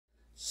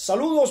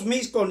Saludos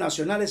mis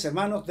connacionales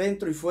hermanos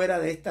dentro y fuera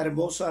de esta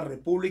hermosa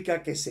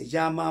república que se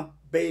llama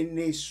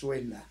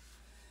Venezuela.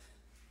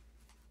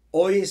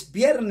 Hoy es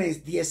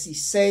viernes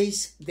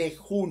 16 de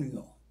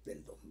junio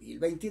del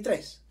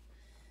 2023.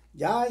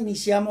 Ya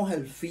iniciamos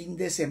el fin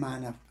de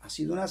semana. Ha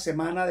sido una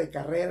semana de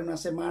carrera, una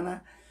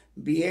semana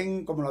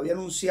bien, como lo había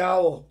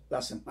anunciado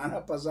la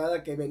semana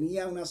pasada, que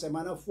venía una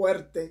semana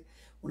fuerte,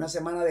 una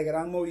semana de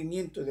gran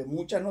movimiento y de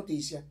muchas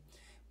noticias.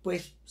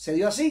 Pues se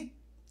dio así.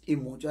 Y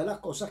muchas de las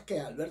cosas que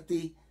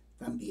advertí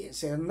también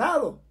se han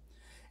dado.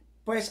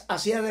 Pues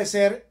así ha de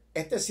ser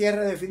este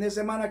cierre de fin de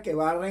semana que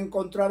va a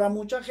reencontrar a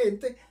mucha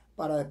gente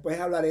para después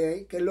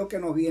hablaré qué es lo que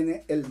nos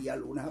viene el día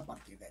lunes a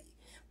partir de ahí.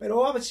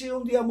 Pero ha sido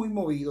un día muy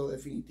movido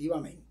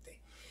definitivamente.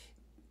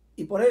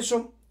 Y por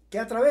eso que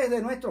a través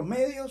de nuestros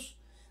medios,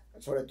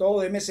 sobre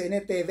todo de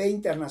MSN-TV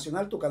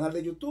Internacional, tu canal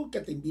de YouTube,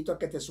 que te invito a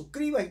que te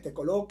suscribas y te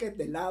coloques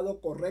del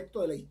lado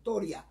correcto de la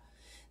historia.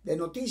 De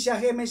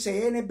noticias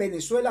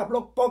MSN-Venezuela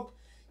Blog Pop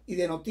y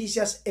de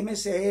noticias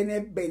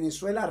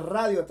MSN-Venezuela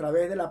Radio a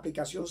través de la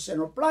aplicación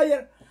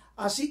CNP,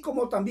 así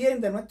como también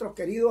de nuestros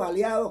queridos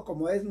aliados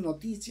como es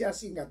Noticias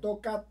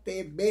Singatoca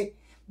TV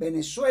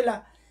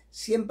Venezuela,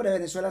 siempre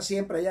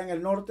allá en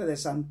el norte de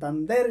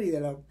Santander y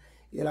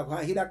de la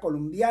Guajira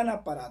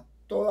colombiana para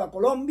toda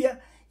Colombia,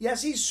 y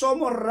así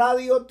Somos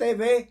Radio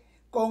TV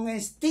con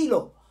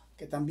Estilo,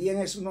 que también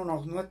es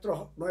uno de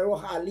nuestros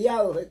nuevos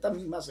aliados de esta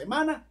misma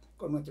semana,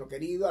 con nuestro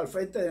querido, al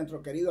frente de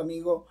nuestro querido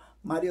amigo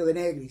Mario de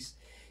Negris.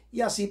 Y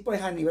así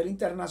pues a nivel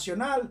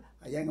internacional,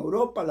 allá en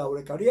Europa, la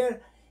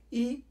Carrier,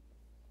 y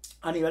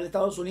a nivel de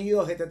Estados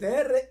Unidos,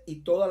 GTTR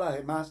y todas las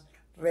demás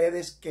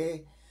redes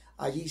que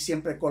allí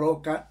siempre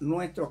coloca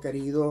nuestro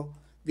querido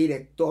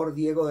director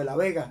Diego de la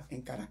Vega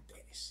en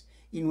caracteres.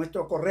 Y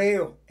nuestro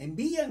correo,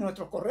 envía en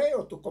nuestros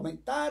correos tus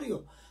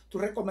comentarios,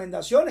 tus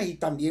recomendaciones y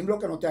también lo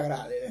que no te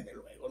agrade, desde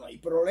luego, no hay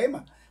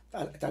problema.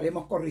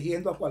 Estaremos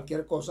corrigiendo a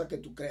cualquier cosa que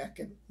tú creas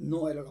que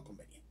no era lo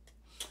conveniente.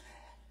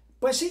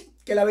 Pues sí,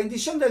 que la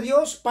bendición de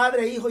Dios,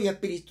 Padre, Hijo y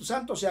Espíritu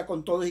Santo sea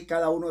con todos y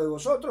cada uno de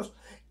vosotros,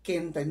 que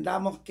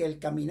entendamos que el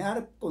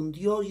caminar con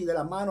Dios y de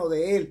la mano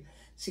de Él,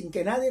 sin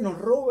que nadie nos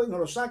robe, nos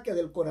lo saque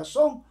del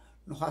corazón,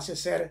 nos hace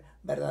ser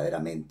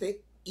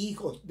verdaderamente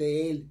hijos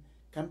de Él.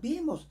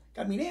 Cambiemos,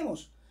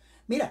 caminemos.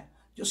 Mira,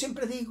 yo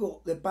siempre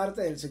digo de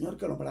parte del Señor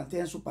que lo plantea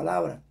en su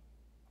palabra,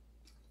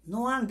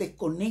 no andes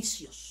con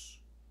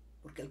necios,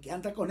 porque el que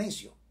anda con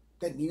necio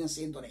termina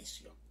siendo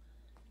necio.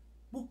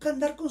 Busca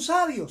andar con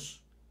sabios,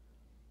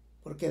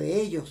 porque de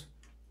ellos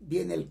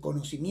viene el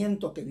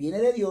conocimiento que viene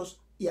de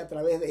Dios y a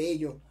través de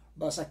ellos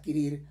vas a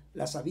adquirir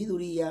la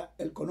sabiduría,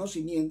 el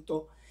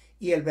conocimiento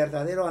y el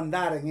verdadero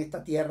andar en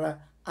esta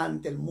tierra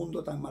ante el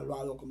mundo tan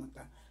malvado como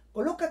está.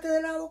 Colócate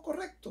del lado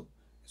correcto,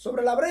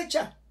 sobre la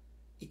brecha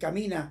y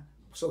camina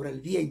sobre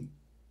el bien.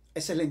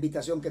 Esa es la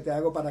invitación que te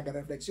hago para que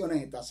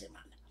reflexiones esta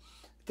semana,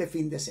 este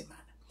fin de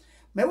semana.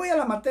 Me voy a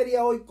la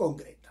materia hoy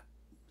concreta.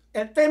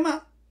 El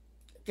tema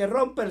que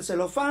rompe el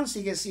celofán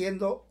sigue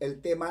siendo el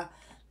tema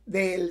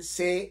del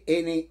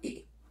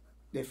CNE,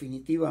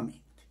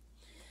 definitivamente.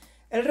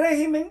 El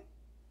régimen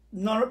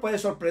no lo puede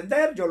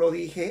sorprender, yo lo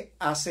dije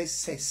hace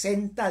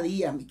 60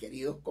 días, mis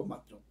queridos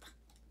compatriotas,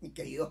 mis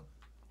queridos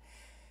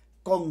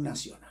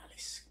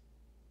connacionales.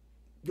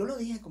 Yo lo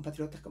dije,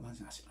 compatriotas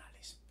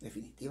connacionales,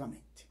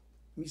 definitivamente,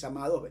 mis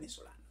amados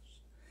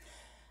venezolanos.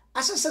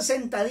 Hace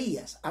 60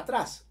 días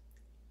atrás,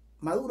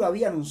 Muduro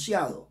había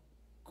anunciado,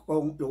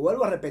 lo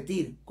vuelvo a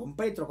repetir, con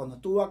Petro cuando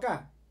estuvo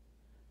acá,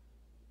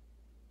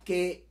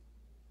 que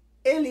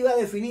él iba a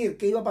definir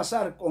qué iba a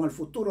pasar con el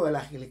futuro de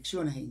las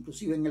elecciones,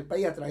 inclusive en el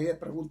país, a través de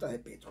preguntas de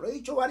Petro. Lo he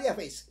dicho varias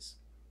veces.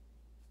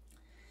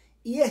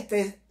 Y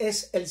este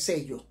es el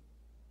sello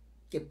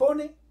que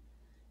pone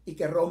y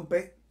que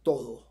rompe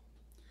todo.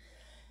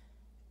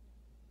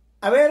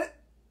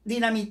 Haber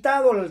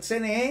dinamitado el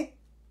CNE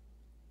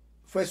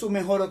fue su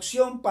mejor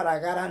opción para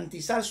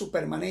garantizar su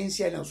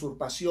permanencia en la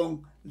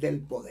usurpación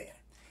del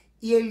poder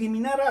y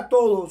eliminar a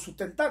todos sus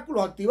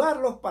tentáculos,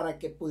 activarlos para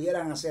que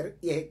pudieran hacer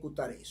y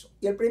ejecutar eso.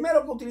 Y el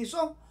primero que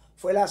utilizó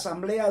fue la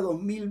Asamblea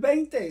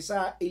 2020,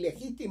 esa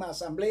ilegítima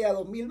Asamblea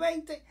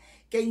 2020,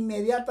 que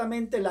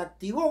inmediatamente la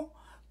activó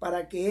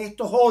para que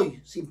estos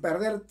hoy, sin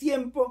perder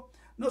tiempo,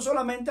 no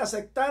solamente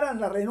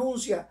aceptaran la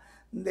renuncia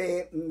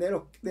de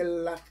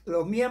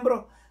los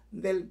miembros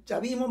del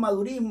chavismo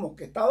madurismo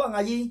que estaban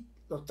allí,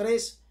 los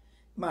 3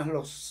 más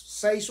los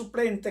 6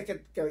 suplentes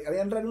que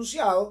habían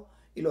renunciado,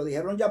 y lo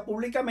dijeron ya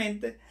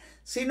públicamente,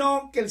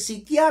 sino que el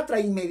psiquiatra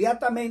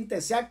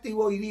inmediatamente se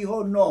activó y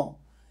dijo no,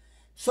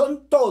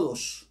 son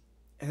todos,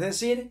 es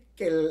decir,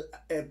 que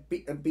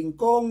el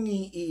Pincón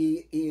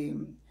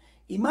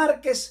y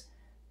Márquez,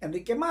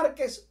 Enrique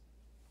Márquez,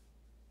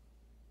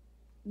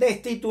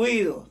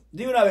 destituidos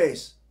de una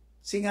vez,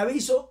 sin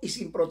aviso y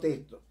sin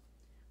protesto.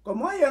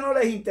 Como a ellos no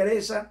les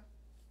interesa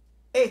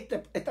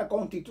esta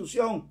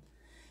constitución,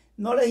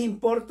 no les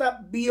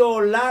importa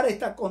violar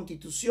esta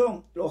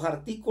constitución, los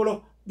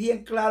artículos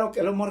bien claros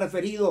que lo hemos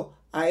referido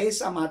a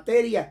esa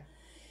materia.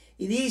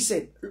 Y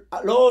dice,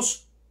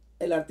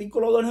 el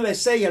artículo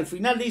 296 al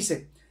final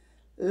dice,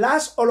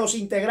 las o los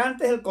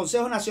integrantes del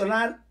Consejo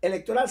Nacional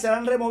Electoral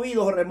serán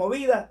removidos o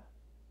removidas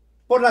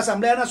por la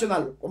Asamblea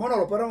Nacional. ¿Cómo no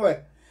lo podemos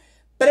ver?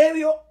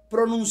 Previo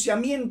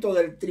pronunciamiento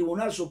del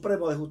Tribunal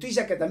Supremo de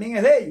Justicia, que también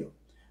es de ellos.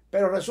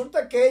 Pero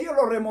resulta que ellos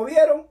lo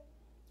removieron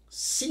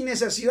sin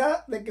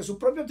necesidad de que su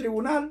propio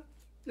tribunal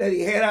le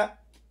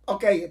dijera,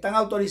 ok, están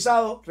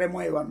autorizados,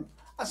 remuévanlo.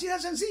 Así de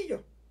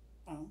sencillo.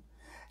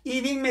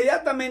 Y de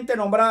inmediatamente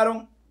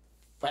nombraron,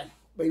 bueno,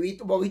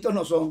 bobitos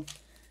no son,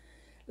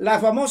 la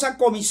famosa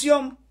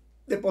comisión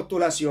de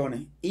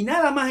postulaciones. Y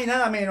nada más y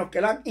nada menos que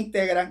la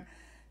integran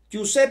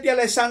Giuseppe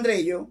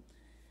Alessandrello,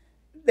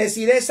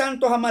 Desiré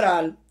Santos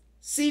Amaral,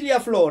 Cilia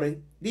Flores,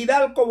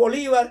 Didalco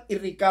Bolívar y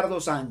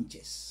Ricardo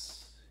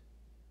Sánchez.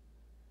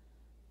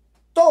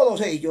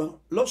 Todos ellos,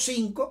 los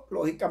 5,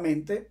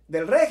 lógicamente,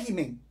 del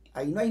régimen.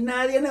 Ahí no hay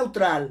nadie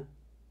neutral,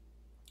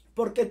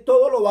 porque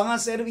todo lo van a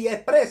hacer vía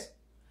express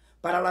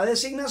para la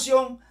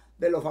designación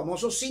de los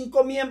famosos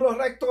 5 miembros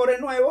rectores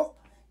nuevos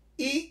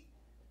y,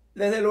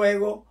 desde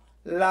luego,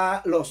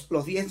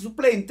 los 10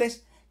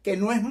 suplentes, que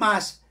no es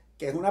más,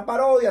 que es una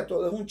parodia,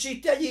 todo es un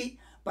chiste allí,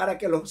 para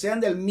que sean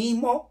del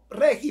mismo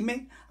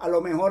régimen. A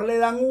lo mejor le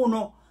dan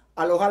uno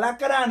a los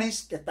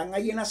alacranes que están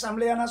ahí en la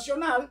Asamblea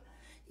Nacional,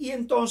 y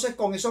entonces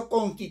con eso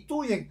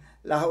constituyen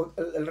la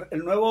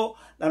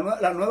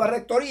nueva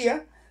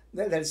rectoría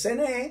del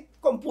CNE,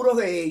 con puros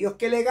de ellos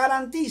que le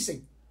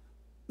garanticen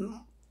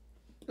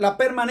la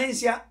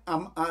permanencia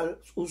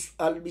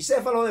al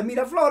bicéfalo de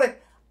Miraflores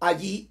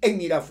allí en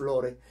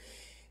Miraflores,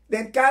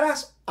 de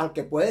caras al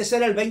que puede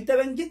ser el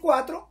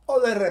 2024, o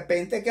de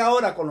repente que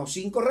ahora con los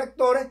 5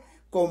 rectores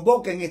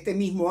convoquen este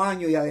mismo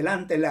año y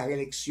adelante las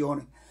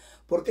elecciones.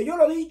 Porque yo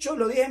lo he dicho,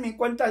 lo dije en mi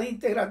cuenta de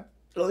Instagram,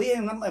 lo dije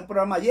en el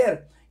programa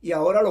ayer y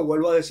ahora lo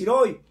vuelvo a decir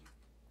hoy.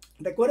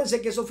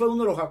 Recuérdense que eso fue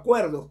uno de los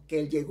acuerdos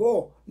que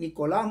llegó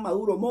Nicolás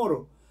Maduro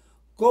Moro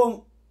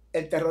con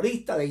el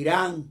terrorista de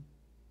Irán.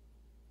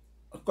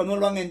 ¿Cómo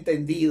lo han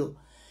entendido?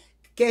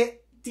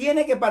 Que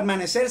tiene que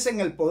permanecerse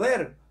en el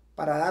poder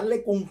para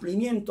darle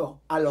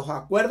cumplimiento a los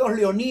acuerdos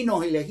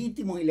leoninos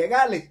ilegítimos y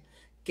legales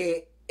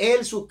que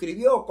él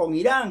suscribió con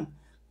Irán,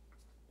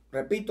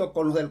 repito,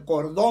 con los del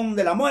cordón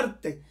de la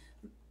muerte,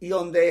 y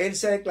donde él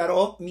se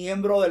declaró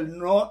miembro del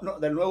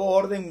nuevo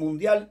orden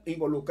mundial,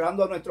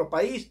 involucrando a nuestro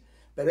país.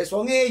 Pero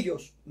son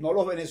ellos, no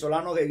los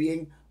venezolanos de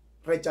bien,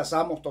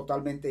 rechazamos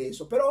totalmente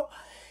eso. Pero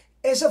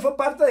ese fue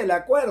parte del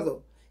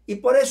acuerdo. Y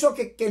por eso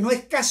que no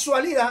es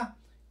casualidad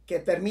que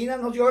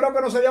terminan, yo creo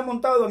que no se había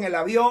montado en el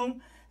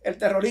avión el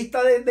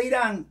terrorista de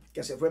Irán,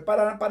 que se fue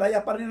para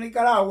allá, para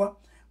Nicaragua,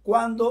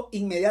 cuando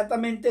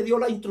inmediatamente dio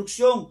la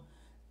instrucción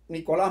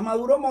Nicolás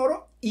Maduro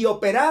Moro, y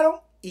operaron,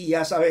 y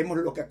ya sabemos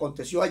lo que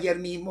aconteció ayer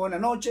mismo en la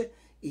noche,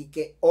 y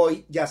que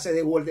hoy ya se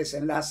devuelve el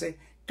desenlace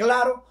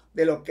claro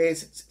de lo que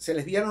se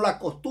les vieron las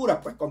costuras,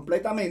 pues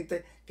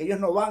completamente, que ellos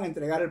no van a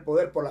entregar el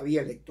poder por la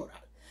vía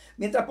electoral.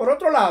 Mientras por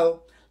otro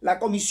lado, la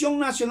Comisión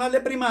Nacional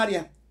de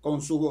Primarias,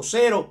 con su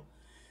vocero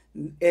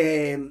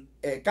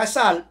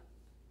Casal,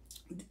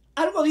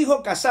 algo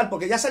dijo Casal,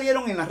 porque ya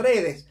salieron en las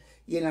redes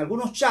y en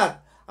algunos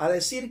chats a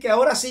decir que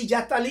ahora sí, ya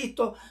está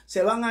listo,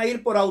 se van a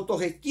ir por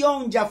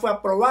autogestión, ya fue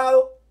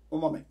aprobado. Un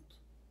momento.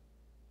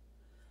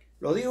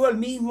 Lo dijo el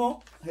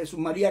mismo Jesús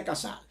María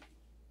Casal.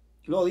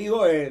 Lo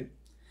dijo él.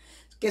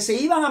 Que se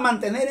iban a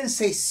mantener en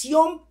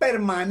sesión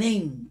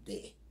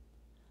permanente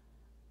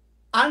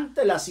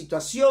ante la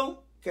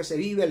situación que se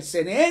vive el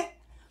CNE,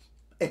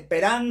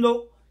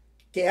 esperando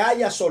que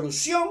haya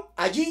solución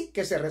allí,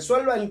 que se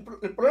resuelva el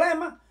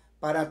problema,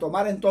 para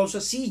tomar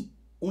entonces sí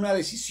una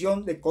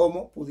decisión de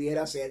cómo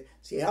pudiera ser,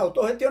 si es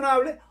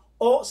autogestionable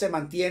o se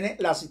mantiene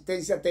la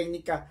asistencia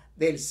técnica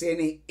del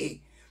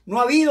CNE. No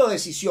ha habido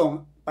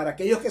decisión. Para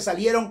aquellos que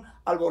salieron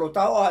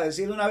alborotados a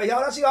decir de una vez,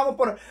 ahora sí vamos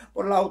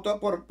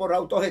por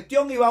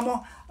autogestión y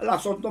vamos al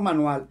asunto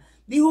manual.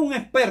 Dijo un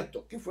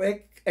experto que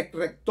fue el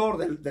rector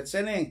del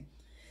CNE,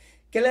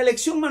 que la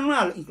elección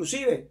manual,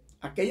 inclusive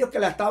aquellos que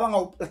la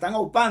están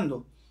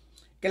aupando,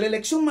 que la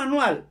elección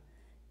manual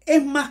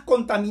es más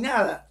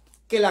contaminada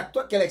que la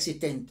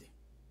existente.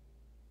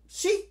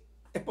 Sí,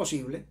 es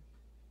posible.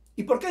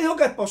 ¿Y por qué digo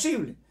que es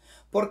posible?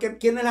 Porque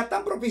quienes la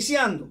están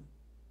propiciando,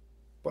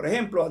 por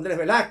ejemplo, Andrés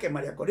Velázquez,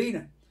 María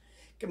Corina,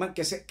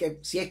 que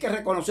si hay que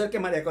reconocer que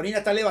María Corina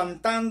está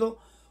levantando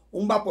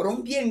un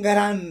vaporón bien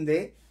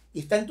grande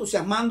y está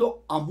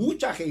entusiasmando a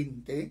mucha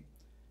gente,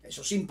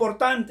 eso es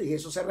importante y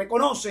eso se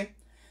reconoce,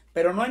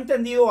 pero no ha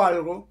entendido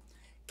algo,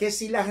 que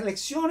si las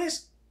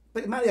elecciones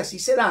primarias sí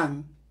se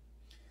dan,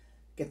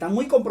 que están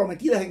muy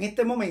comprometidas en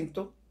este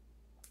momento,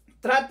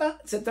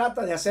 se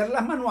trata de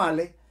hacerlas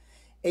manuales.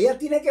 Ella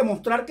tiene que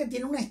mostrar que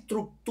tiene una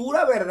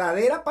estructura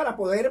verdadera para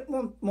poder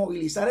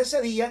movilizar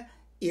ese día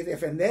y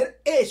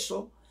defender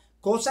eso,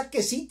 cosas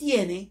que sí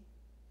tiene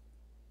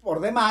por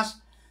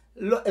demás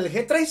el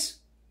G3,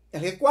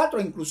 el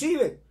G4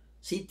 inclusive,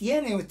 sí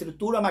tienen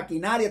estructura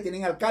maquinaria,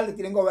 tienen alcaldes,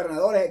 tienen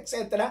gobernadores,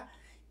 etcétera,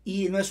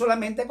 y no es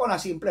solamente con la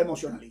simple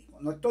emocionalismo.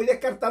 No estoy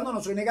descartando,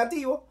 no soy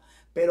negativo,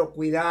 pero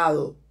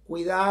cuidado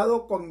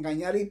con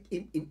engañar y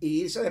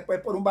irse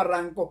después por un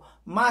barranco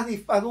más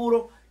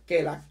duro que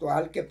el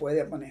actual que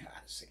puede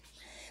manejarse.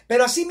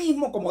 Pero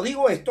asimismo, como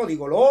digo esto,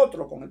 digo lo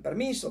otro, con el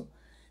permiso.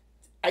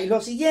 Hay lo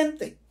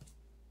siguiente.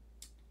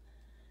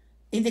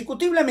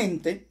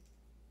 Indiscutiblemente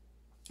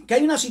que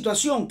hay una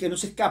situación que no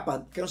se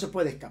escapa, que no se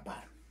puede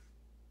escapar.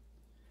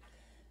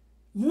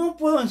 No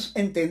puedo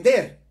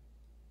entender,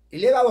 y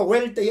le he dado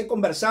vuelta y he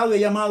conversado y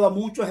he llamado a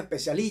muchos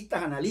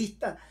especialistas,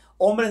 analistas,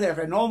 hombres de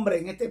renombre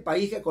en este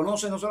país que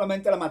conocen no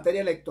solamente la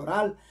materia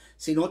electoral,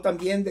 sino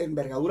también de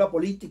envergadura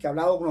política. He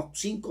hablado con unos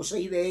 5 o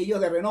 6 de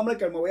ellos de renombre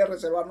que me voy a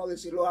reservar no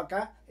decirlo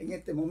acá en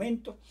este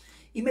momento.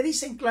 Y me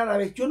dicen clara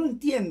vez, yo no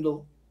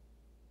entiendo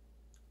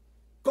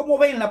cómo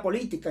ven la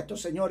política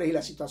estos señores y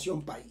la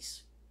situación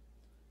país.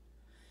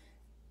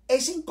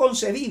 Es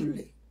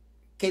inconcebible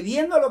que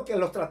viendo lo que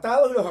los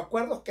tratados y los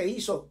acuerdos que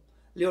hizo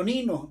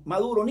Leonino,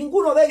 Muduro,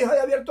 ninguno de ellos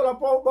haya abierto la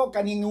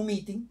boca ni en un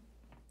meeting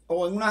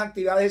o en unas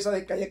actividades esas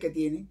de calle que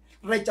tienen,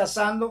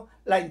 rechazando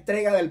la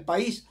entrega del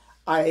país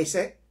a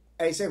ese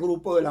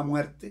grupo de la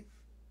muerte.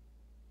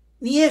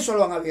 Ni eso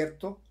lo han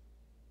abierto.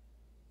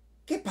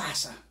 ¿Qué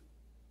pasa?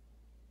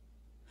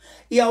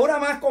 Y ahora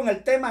más con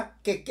el tema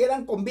que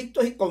quedan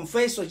convictos y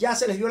confesos, ya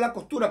se les dio la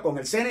costura con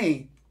el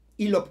CNE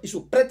y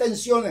sus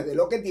pretensiones de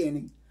lo que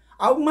tienen.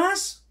 Aún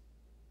más,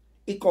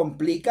 y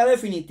complica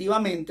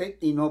definitivamente,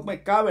 y no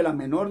me cabe la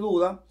menor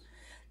duda,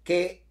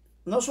 que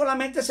no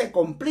solamente se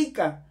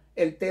complica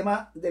el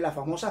tema de las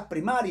famosas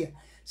primarias,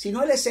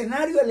 sino el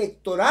escenario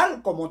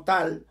electoral como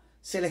tal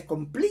se les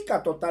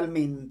complica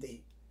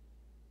totalmente.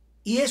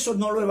 Y eso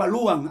no lo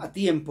evalúan a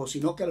tiempo,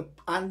 sino que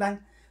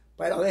andan,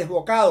 pero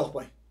desbocados,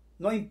 pues.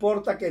 No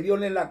importa que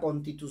violen la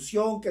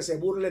Constitución, que se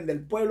burlen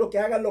del pueblo, que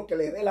hagan lo que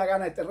les dé la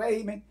gana a este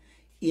régimen.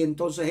 Y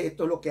entonces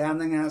esto es lo que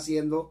andan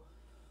haciendo,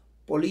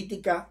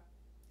 política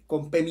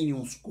con P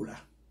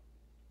minúscula.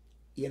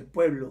 Y el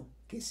pueblo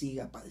que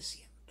siga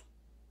padeciendo.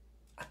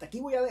 Hasta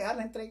aquí voy a dejar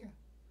la entrega.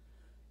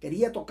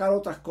 Quería tocar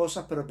otras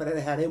cosas, pero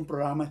dejaré un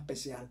programa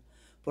especial.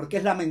 Porque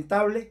es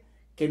lamentable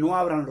que no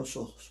abran los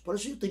ojos. Por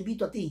eso yo te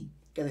invito a ti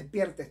que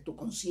despiertes tu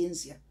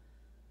conciencia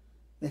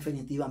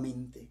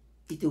definitivamente.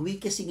 Y te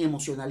ubiques sin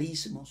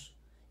emocionalismos.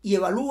 Y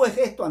evalúes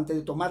esto antes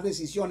de tomar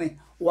decisiones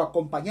o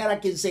acompañar a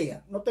quien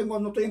sea. No estoy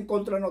en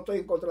contra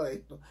de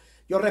esto.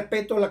 Yo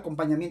respeto el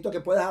acompañamiento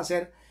que puedas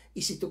hacer.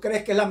 Y si tú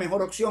crees que es la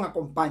mejor opción,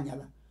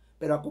 acompáñala.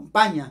 Pero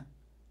acompaña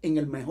en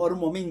el mejor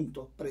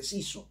momento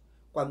preciso,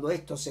 cuando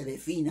esto se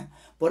defina.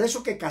 Por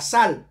eso que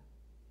Casal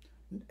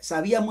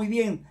sabía muy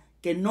bien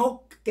que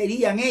no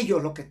querían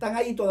ellos, los que están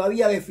ahí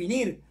todavía,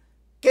 definir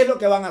qué es lo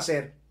que van a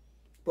hacer.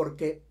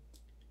 Porque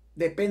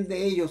depende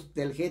de ellos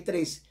del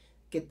G3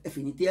 que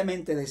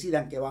definitivamente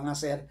decidan qué van a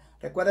hacer.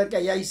 Recuerden que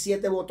allá hay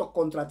 7 votos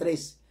contra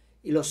 3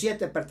 y los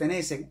 7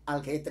 pertenecen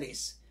al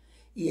G3.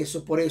 Y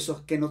eso por eso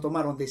es que no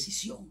tomaron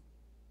decisión.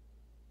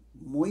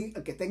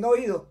 El que tenga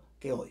oído,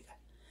 que oiga.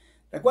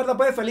 Recuerda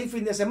pues, feliz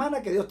fin de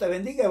semana, que Dios te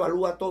bendiga,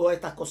 evalúa todas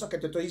estas cosas que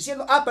te estoy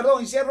diciendo.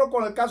 Perdón, y cierro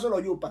con el caso de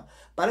los yupas.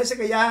 Parece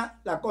que ya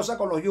la cosa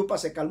con los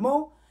yupas se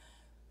calmó.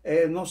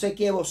 No sé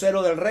qué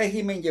vocero del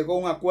régimen llegó a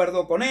un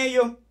acuerdo con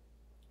ellos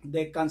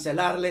de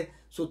cancelarle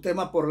sus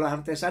temas por la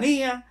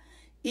artesanía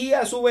y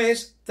a su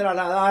vez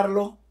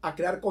trasladarlos a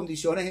crear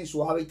condiciones en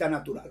su hábitat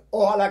natural.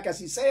 Ojalá que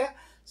así sea,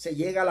 se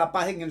llegue a la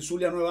paz en el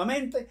Zulia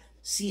nuevamente.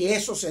 Si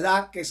eso se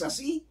da, que es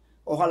así,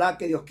 ojalá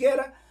que Dios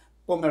quiera,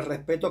 con el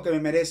respeto que me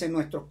merecen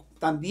nuestros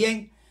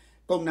también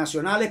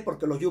connacionales,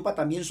 porque los yupas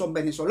también son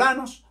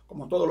venezolanos,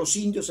 como todos los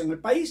indios en el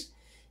país,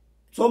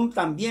 son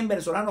también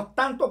venezolanos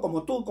tanto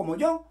como tú, como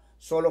yo,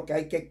 solo que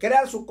hay que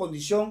crear su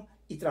condición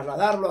y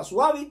trasladarlo a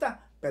su hábitat,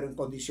 pero en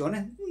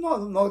condiciones,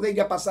 no de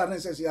ya pasar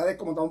necesidades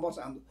como estamos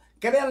pasando.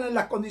 Créanle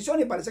las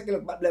condiciones y parece que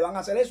le van a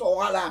hacer eso,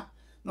 ojalá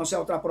no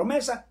sea otra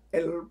promesa.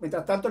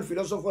 Mientras tanto, el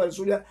filósofo del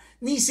Zulia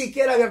ni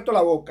siquiera ha abierto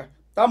la boca,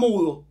 está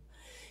mudo.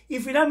 Y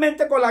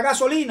finalmente con la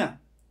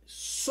gasolina,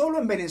 solo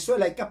en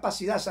Venezuela hay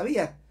capacidad,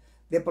 ¿sabías?,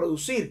 de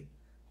producir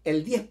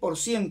el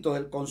 10%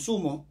 del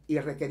consumo y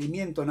el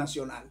requerimiento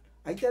nacional.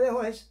 Ahí te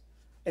dejo eso,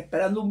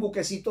 esperando un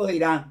buquecito de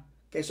Irán,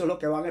 que eso es lo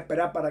que van a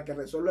esperar para que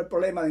resuelva el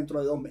problema dentro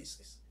de 2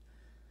 meses.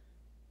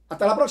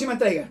 Hasta la próxima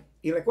entrega.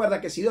 Y recuerda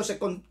que si Dios es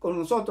con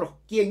nosotros,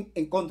 ¿quién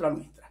en contra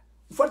nuestra?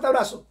 Un fuerte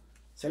abrazo.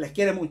 Se les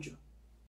quiere mucho.